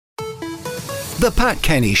The Pat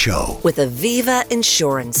Kenny Show with Aviva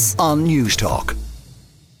Insurance on News Talk.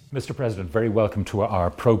 Mr. President, very welcome to our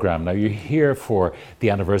programme. Now, you're here for the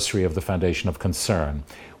anniversary of the Foundation of Concern.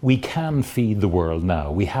 We can feed the world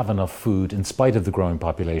now. We have enough food in spite of the growing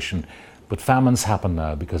population, but famines happen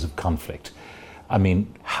now because of conflict. I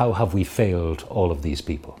mean, how have we failed all of these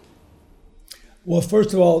people? Well,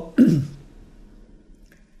 first of all,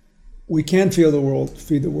 we can feed the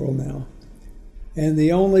world now. And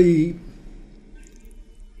the only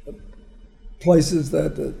places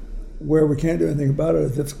where we can't do anything about it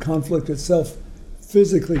is if conflict itself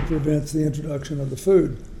physically prevents the introduction of the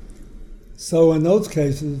food. So in those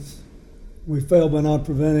cases, we fail by not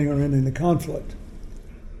preventing or ending the conflict.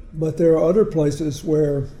 But there are other places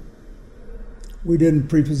where we didn't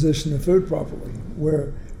preposition the food properly.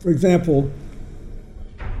 Where, for example,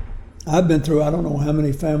 I've been through I don't know how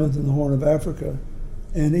many famines in the Horn of Africa,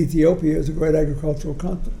 and Ethiopia is a great agricultural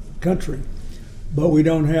country, but we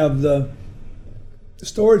don't have the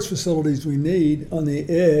storage facilities we need on the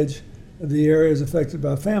edge of the areas affected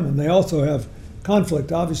by famine. They also have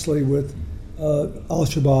conflict, obviously, with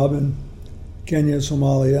Al-Shabaab in Kenya,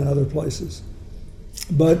 Somalia, and other places.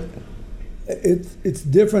 But it's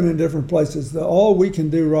different in different places. All we can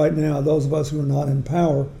do right now, those of us who are not in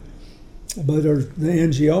power, but are the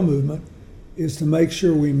NGO movement, is to make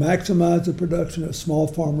sure we maximize the production of small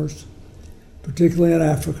farmers, particularly in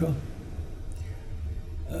Africa.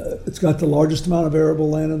 It's got the largest amount of arable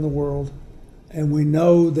land in the world, and we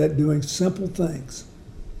know that doing simple things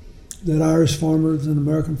that Irish farmers and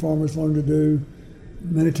American farmers learned to do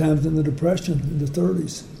many times in the Depression in the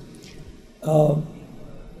 30s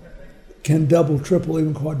can double, triple,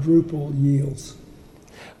 even quadruple yields.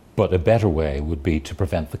 But a better way would be to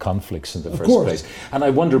prevent the conflicts in the first place. And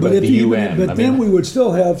I wonder about the UN. But then we would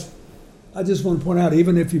still have, I just want to point out,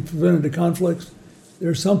 even if you prevented the conflicts, there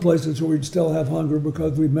are some places where we'd still have hunger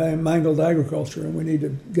because we've mangled agriculture and we need to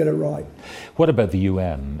get it right. What about the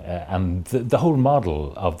UN and the whole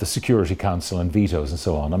model of the Security Council and vetoes and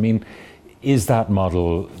so on? I mean, is that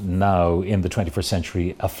model now in the 21st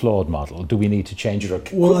century a flawed model? Do we need to change it, or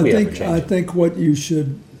could we ever change it? I think what we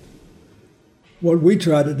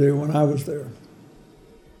tried to do when I was there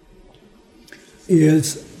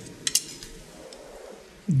is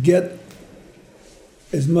get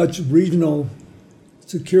as much regional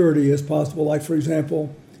security as possible. Like, for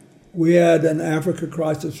example, we had an Africa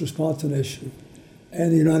Crisis Response Initiative,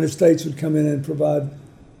 and the United States would come in and provide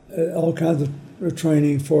all kinds of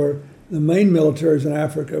training for the main militaries in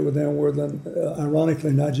Africa. Within were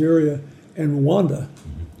ironically Nigeria and Rwanda.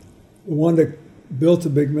 Rwanda built a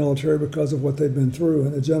big military because of what they'd been through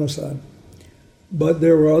in the genocide. But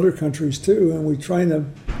there were other countries too, and we trained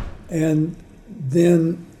them. And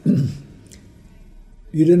then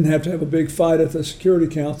you didn't have to have a big fight at the Security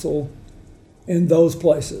Council in those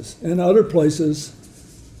places. In other places,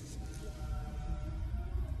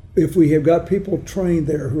 if we have got people trained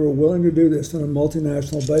there who are willing to do this on a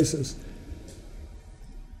multinational basis,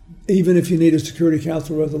 even if you need a Security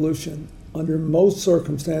Council resolution, under most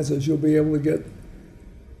circumstances, you'll be able to get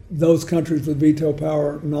those countries with veto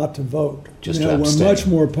power not to vote. We're much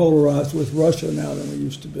more polarized with Russia now than we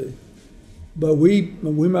used to be. But we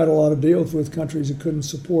made a lot of deals with countries that couldn't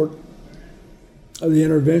support the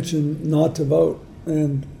intervention not to vote,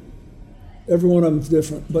 and every one of them is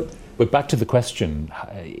different. But back to the question,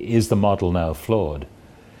 is the model now flawed?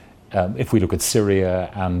 If we look at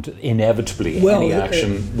Syria, and inevitably any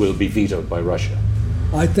action will be vetoed by Russia.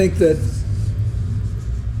 I think that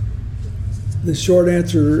the short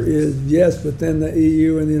answer is yes, but then the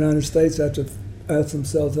EU and the United States have to ask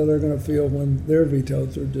themselves how they're going to feel when their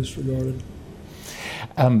vetoes are disregarded.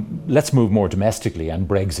 Let's move more domestically and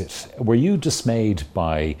Brexit. Were you dismayed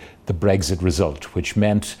by the Brexit result, which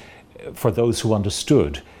meant, for those who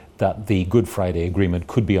understood, that the Good Friday Agreement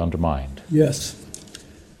could be undermined? Yes.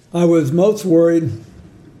 I was most worried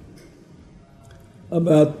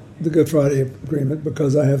about the Good Friday Agreement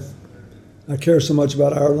because I care so much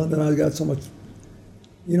about Ireland and I got so much,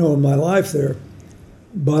 in my life there.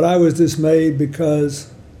 But I was dismayed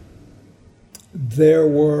because there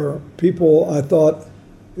were people, I thought,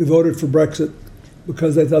 who voted for Brexit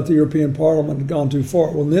because they thought the European Parliament had gone too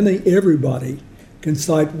far. Well, then everybody can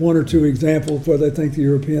cite one or two examples where they think the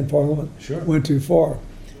European Parliament went too far.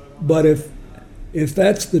 But if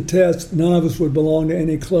that's the test, none of us would belong to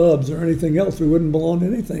any clubs or anything else. We wouldn't belong to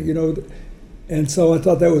anything, And so I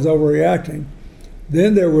thought that was overreacting.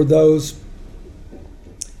 Then there were those,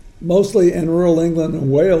 mostly in rural England and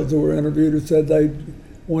Wales, who were interviewed, who said they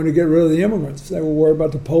wanted to get rid of the immigrants. They were worried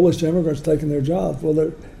about the Polish immigrants taking their jobs.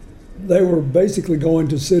 Well, they were basically going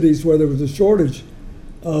to cities where there was a shortage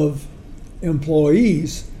of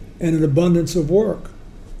employees and an abundance of work.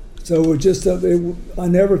 So it was just, I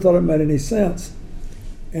never thought it made any sense.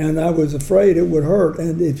 And I was afraid it would hurt.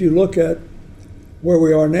 And if you look at where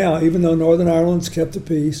we are now, even though Northern Ireland's kept the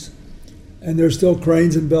peace, and there's still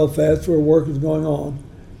cranes in Belfast where work is going on,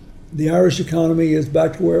 the Irish economy is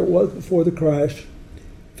back to where it was before the crash.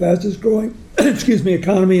 Fastest growing,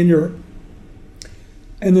 economy in Europe.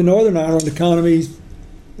 And the Northern Ireland economy,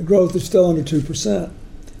 the growth is still under 2%.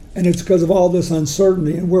 And it's because of all this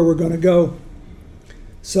uncertainty and where we're going to go.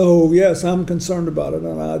 So yes, I'm concerned about it,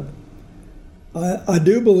 and I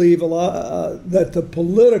do believe a lot that the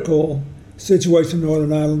political situation in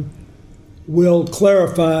Northern Ireland will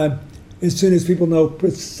clarify as soon as people know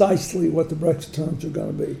precisely what the Brexit terms are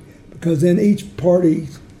going to be, because then each party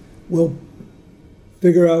will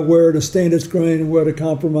figure out where to stand its ground and where to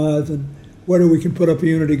compromise and whether we can put up a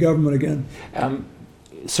unity government again.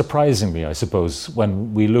 Surprisingly, I suppose,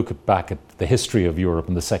 when we look back at the history of Europe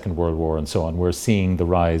and the Second World War and so on, we're seeing the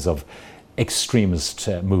rise of extremist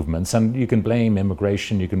movements. And you can blame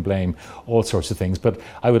immigration, you can blame all sorts of things, but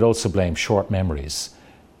I would also blame short memories,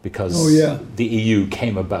 because the EU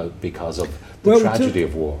came about because of the tragedy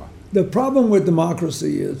of war. The problem with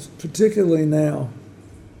democracy is, particularly now,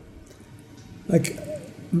 like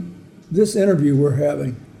this interview we're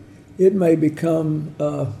having, it may become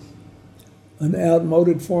an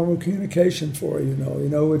outmoded form of communication for you.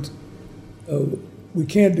 It's we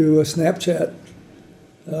can't do a Snapchat,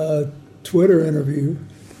 Twitter interview.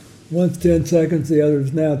 One's 10 seconds, the other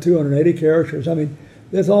is now 280 characters. I mean,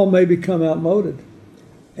 this all may become outmoded,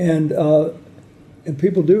 and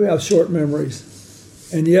people do have short memories.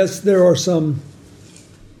 And yes, there are some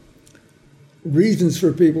reasons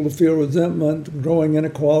for people to feel resentment, growing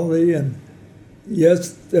inequality, and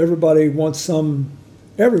yes, everybody wants some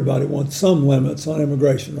limits on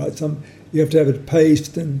immigration, right? You have to have it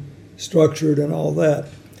paced and structured and all that.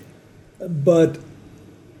 But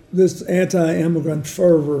this anti-immigrant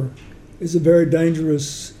fervor is a very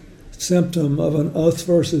dangerous symptom of an us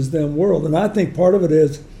versus them world. And I think part of it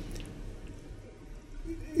is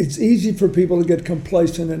it's easy for people to get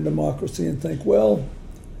complacent in democracy and think, well,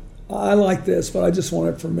 I like this, but I just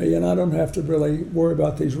want it for me, and I don't have to really worry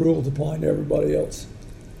about these rules applying to everybody else.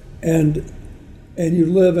 And you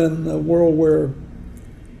live in a world where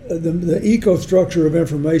the eco-structure of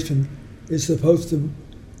information is supposed to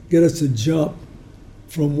get us to jump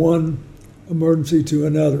from one emergency to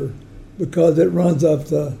another, because it runs up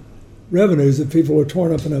the revenues that people are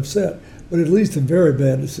torn up and upset, but it leads to very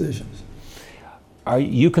bad decisions. Are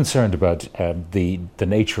you concerned about the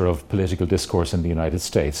nature of political discourse in the United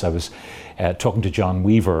States? I was talking to John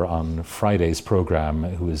Weaver on Friday's program,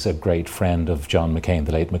 who is a great friend of John McCain,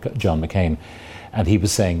 the late John McCain, and he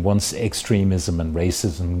was saying once extremism and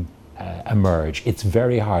racism emerge, it's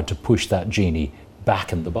very hard to push that genie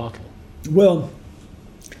back in the bottle. Well,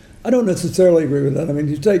 I don't necessarily agree with that. I mean,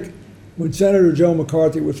 you take when Senator Joe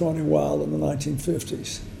McCarthy was running wild in the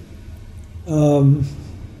 1950s.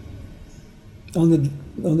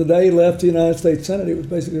 On the day he left the United States Senate, he was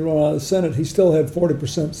basically run out of the Senate. He still had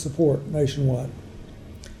 40% support nationwide.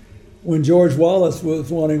 When George Wallace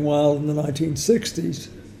was running wild in the 1960s,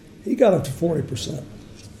 he got up to 40%.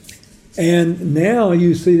 And now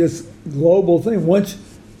you see this global thing. Once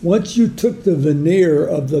you took the veneer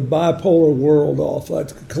of the bipolar world off, like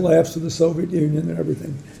the collapse of the Soviet Union and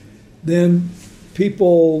everything, then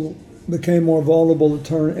people became more vulnerable to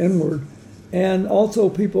turn inward. And also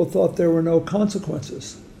people thought there were no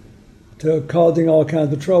consequences to causing all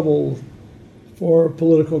kinds of trouble for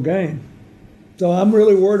political gain. So I'm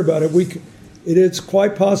really worried about it. It is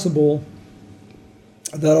quite possible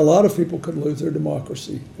that a lot of people could lose their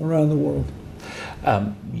democracy around the world.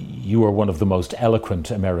 You are one of the most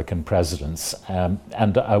eloquent American presidents,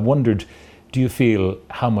 and I wondered, do you feel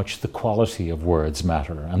how much the quality of words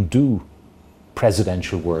matter, and do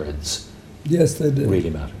presidential words yes, they do. really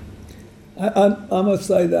matter? I must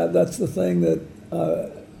say that's the thing that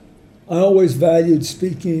I always valued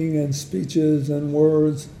speaking and speeches and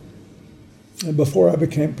words before I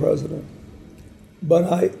became president.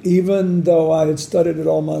 But even though I had studied it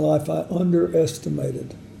all my life, I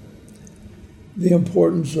underestimated the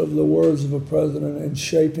importance of the words of a president in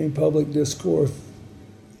shaping public discourse,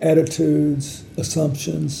 attitudes,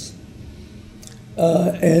 assumptions.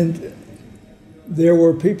 And there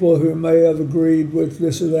were people who may have agreed with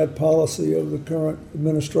this or that policy of the current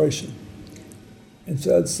administration and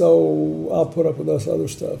said, so I'll put up with this other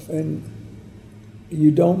stuff. And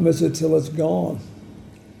you don't miss it till it's gone.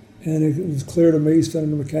 And it was clear to me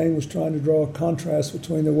Senator McCain was trying to draw a contrast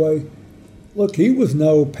between the way, look, he was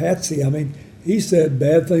no patsy. I mean, he said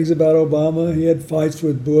bad things about Obama. He had fights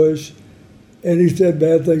with Bush. and he said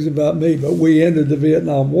bad things about me. But we ended the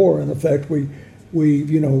Vietnam War. In effect, we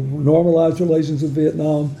normalized relations with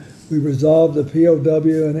Vietnam. We resolved the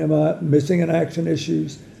POW and MI missing in action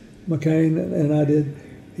issues. McCain and I did.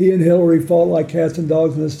 He and Hillary fought like cats and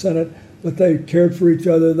dogs in the Senate, but they cared for each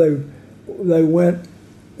other. They went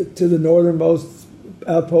to the northernmost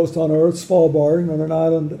outpost on Earth, Svalbard, on an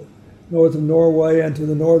island north of Norway, and to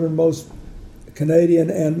the northernmost Canadian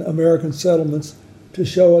and American settlements to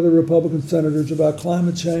show other Republican senators about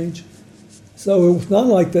climate change. So it was not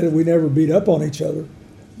like that we never beat up on each other,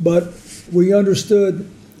 but we understood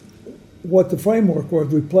what the framework was.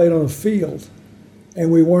 We played on a field,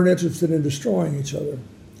 and we weren't interested in destroying each other.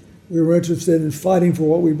 We were interested in fighting for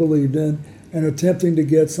what we believed in and attempting to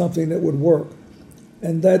get something that would work.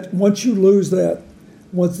 And that once you lose that,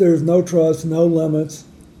 once there's no trust, no limits,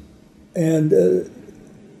 and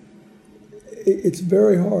it's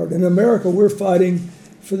very hard. In America, we're fighting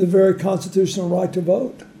for the very constitutional right to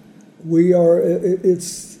vote. We're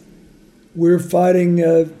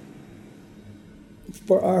fighting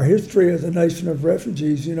for our history as a nation of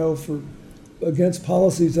refugees, against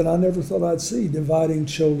policies that I never thought I'd see, dividing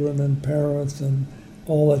children and parents and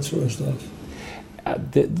all that sort of stuff.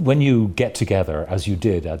 When you get together, as you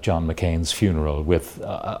did at John McCain's funeral with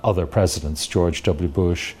other presidents, George W.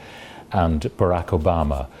 Bush and Barack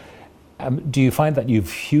Obama, do you find that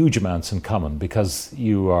you've huge amounts in common because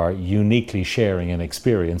you are uniquely sharing an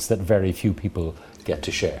experience that very few people get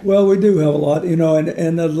to share? Well, we do have a lot,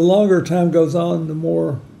 and the longer time goes on, the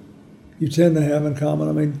more you tend to have in common.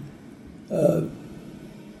 I mean,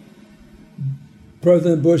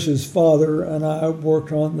 President Bush's father and I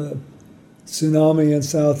worked on the tsunami in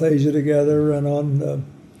South Asia together and on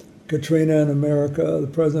Katrina in America.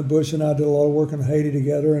 President Bush and I did a lot of work in Haiti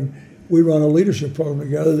together, and we run a leadership program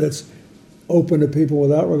together that's open to people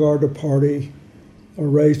without regard to party or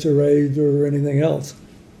race or age or anything else.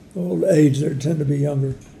 Well, age, they tend to be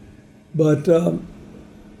younger. But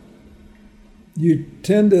you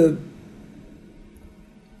tend to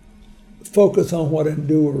focus on what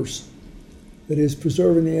endures. That is,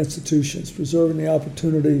 preserving the institutions, preserving the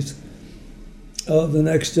opportunities of the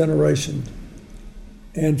next generation,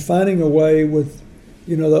 and finding a way with,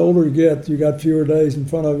 the older you get, you got fewer days in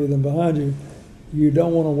front of you than behind you. You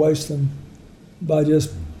don't want to waste them by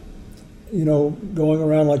just, going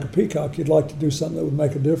around like a peacock. You'd like to do something that would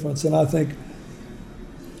make a difference. And I think,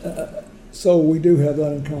 so we do have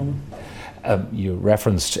that in common. You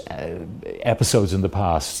referenced episodes in the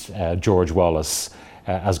past, George Wallace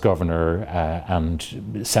as governor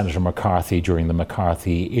and Senator McCarthy during the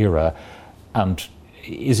McCarthy era. And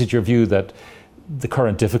is it your view that the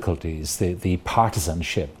current difficulties, the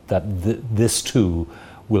partisanship, that this too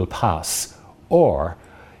will pass? Or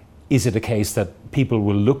is it a case that people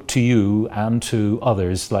will look to you and to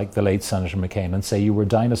others like the late Senator McCain and say you were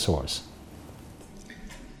dinosaurs?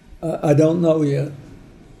 I don't know yet.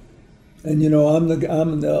 And I'm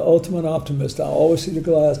the ultimate optimist. I always see the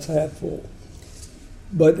glass half full.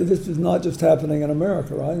 But this is not just happening in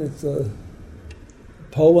America, right? It's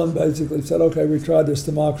Poland basically said, okay, we tried this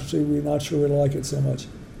democracy, we're not sure we like it so much.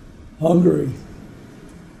 Hungary.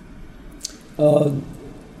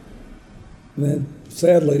 Then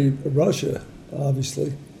sadly, Russia,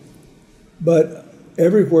 obviously. But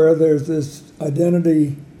everywhere there's this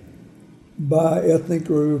identity by ethnic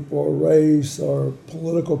group or race or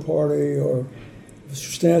political party or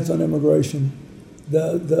stance on immigration.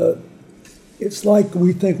 It's like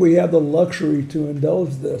we think we have the luxury to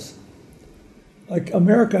indulge this. Like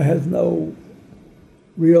America has no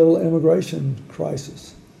real immigration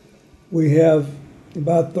crisis. We have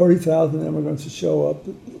about 30,000 immigrants that show up.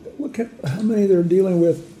 Look at how many they're dealing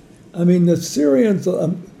with. I mean, the Syrians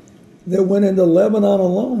that went into Lebanon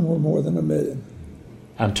alone were more than 1 million.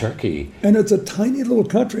 And Turkey. And it's a tiny little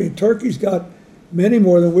country. Turkey's got many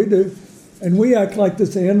more than we do. And we act like this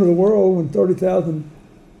is the end of the world when 30,000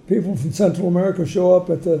 people from Central America show up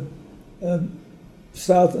at the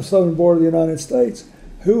southern border of the United States,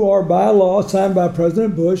 who are by law, signed by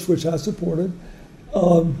President Bush, which I supported,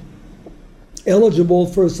 eligible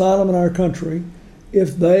for asylum in our country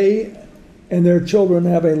if they and their children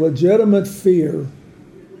have a legitimate fear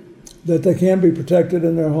that they can be protected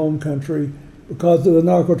in their home country because of the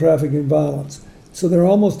narco-trafficking violence. So they're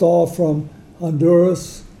almost all from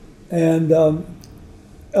Honduras and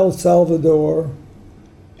El Salvador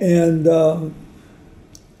and not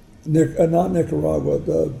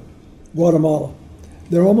Nicaragua, Guatemala.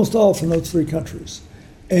 They're almost all from those three countries.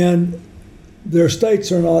 And their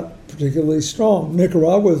states are not particularly strong.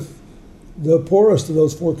 Nicaragua's the poorest of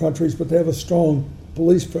those four countries, but they have a strong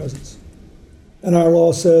police presence. And our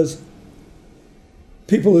law says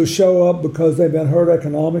people who show up because they've been hurt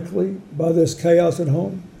economically by this chaos at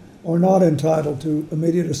home are not entitled to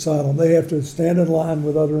immediate asylum. They have to stand in line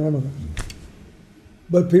with other immigrants.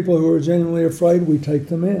 But people who are genuinely afraid, we take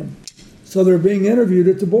them in. So they're being interviewed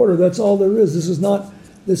at the border. That's all there is.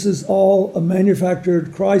 This is all a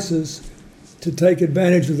manufactured crisis to take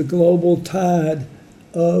advantage of the global tide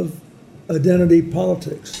of identity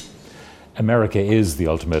politics. America is the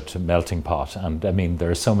ultimate melting pot, and I mean, there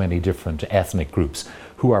are so many different ethnic groups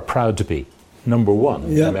who are proud to be, number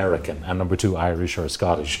one, American, and number two, Irish or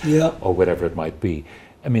Scottish, or whatever it might be.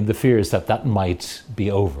 I mean, the fear is that that might be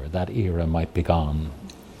over, that era might be gone.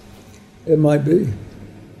 It might be.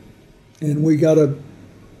 And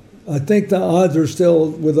I think the odds are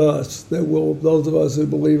still with us, those of us who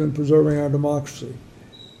believe in preserving our democracy.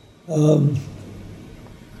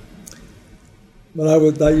 But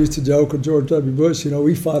I used to joke with George W. Bush,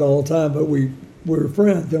 we fight all the time, but we're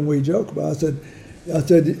friends, and we joke about it. I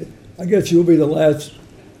said, I guess you'll be the last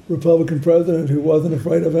Republican president who wasn't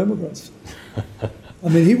afraid of immigrants. I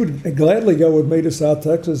mean, he would gladly go with me to South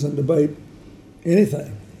Texas and debate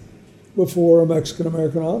anything before a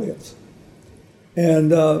Mexican-American audience.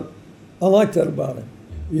 And I like that about him,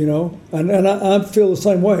 and I feel the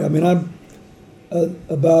same way. I mean, I'm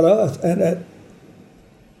about us,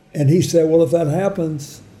 and he said, well, if that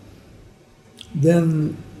happens,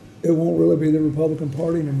 then it won't really be the Republican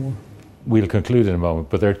Party anymore. We'll conclude in a moment,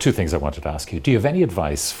 but there are two things I wanted to ask you. Do you have any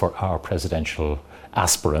advice for our presidential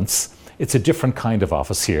aspirants? It's a different kind of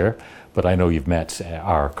office here, but I know you've met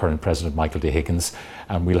our current president, Michael D. Higgins,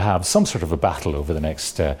 and we'll have some sort of a battle over the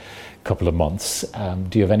next couple of months.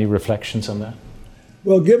 Do you have any reflections on that?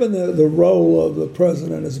 Well, given the role of the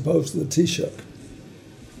president as opposed to the Taoiseach,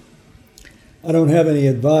 I don't have any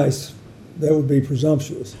advice. That would be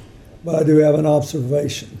presumptuous. But I do have an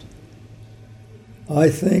observation.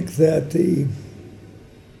 I think that the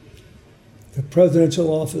presidential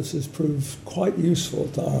office has proved quite useful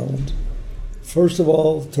to Ireland. First of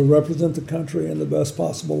all, to represent the country in the best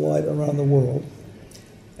possible light around the world.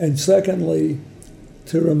 And secondly,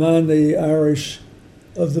 to remind the Irish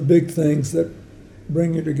of the big things that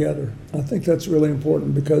bring you together. I think that's really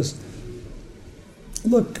important because,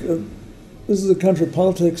 look, this is a country,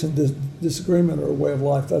 politics and disagreement are a way of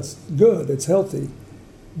life. That's good, it's healthy.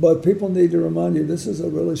 But people need to remind you this is a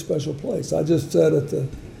really special place. I just said at the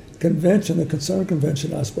convention, the Concern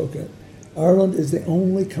Convention I spoke at, Ireland is the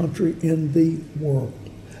only country in the world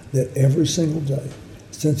that every single day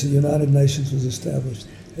since the United Nations was established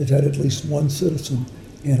has had at least one citizen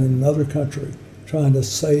in another country trying to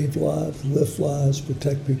save lives, lift lives,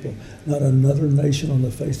 protect people. Not another nation on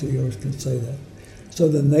the face of the earth can say that. So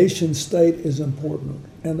the nation state is important,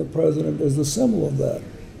 and the president is the symbol of that.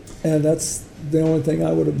 And that's the only thing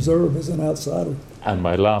I would observe as an outsider. And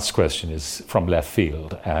my last question is from left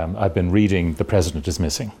field. I've been reading The President is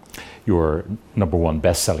Missing, your number one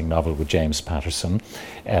best-selling novel with James Patterson.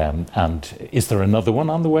 And is there another one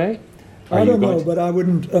on the way? I don't know, but I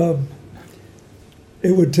wouldn't...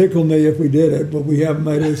 it would tickle me if we did it, but we haven't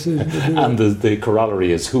made a decision to do it. And the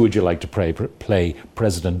corollary is, who would you like to play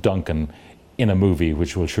President Duncan in a movie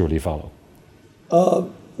which will surely follow?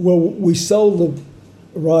 Well, we sold the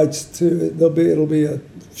rights to it. It'll be a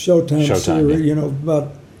Showtime series, yeah.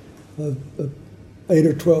 About 8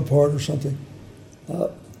 or 12 part or something.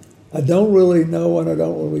 I don't really know and I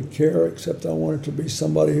don't really care, except I want it to be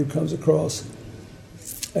somebody who comes across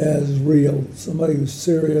as real, somebody who's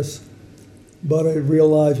serious, but a real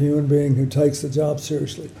live human being who takes the job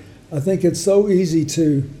seriously. I think it's so easy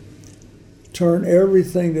to turn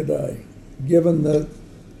everything today, given the,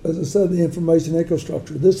 as I said, the information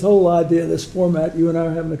infrastructure. This whole idea, this format, you and I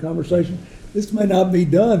are having a conversation, this may not be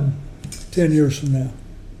done 10 years from now.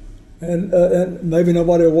 And maybe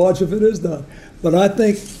nobody will watch if it is done. But I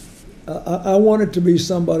think I want it to be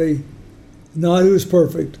somebody not who's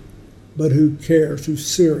perfect, but who cares, who's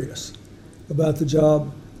serious about the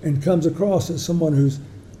job and comes across as someone who's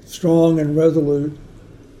strong and resolute,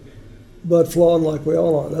 but flawed like we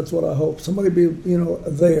all are. That's what I hope. Somebody be,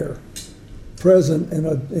 there, present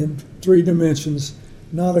in 3 dimensions,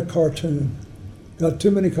 not a cartoon. Got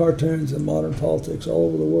too many cartoons in modern politics all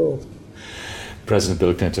over the world. President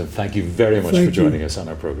Bill Clinton, thank you very much for joining us on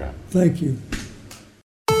our program. Thank you.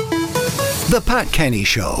 The Pat Kenny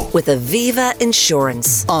Show with Aviva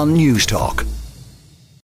Insurance on News Talk.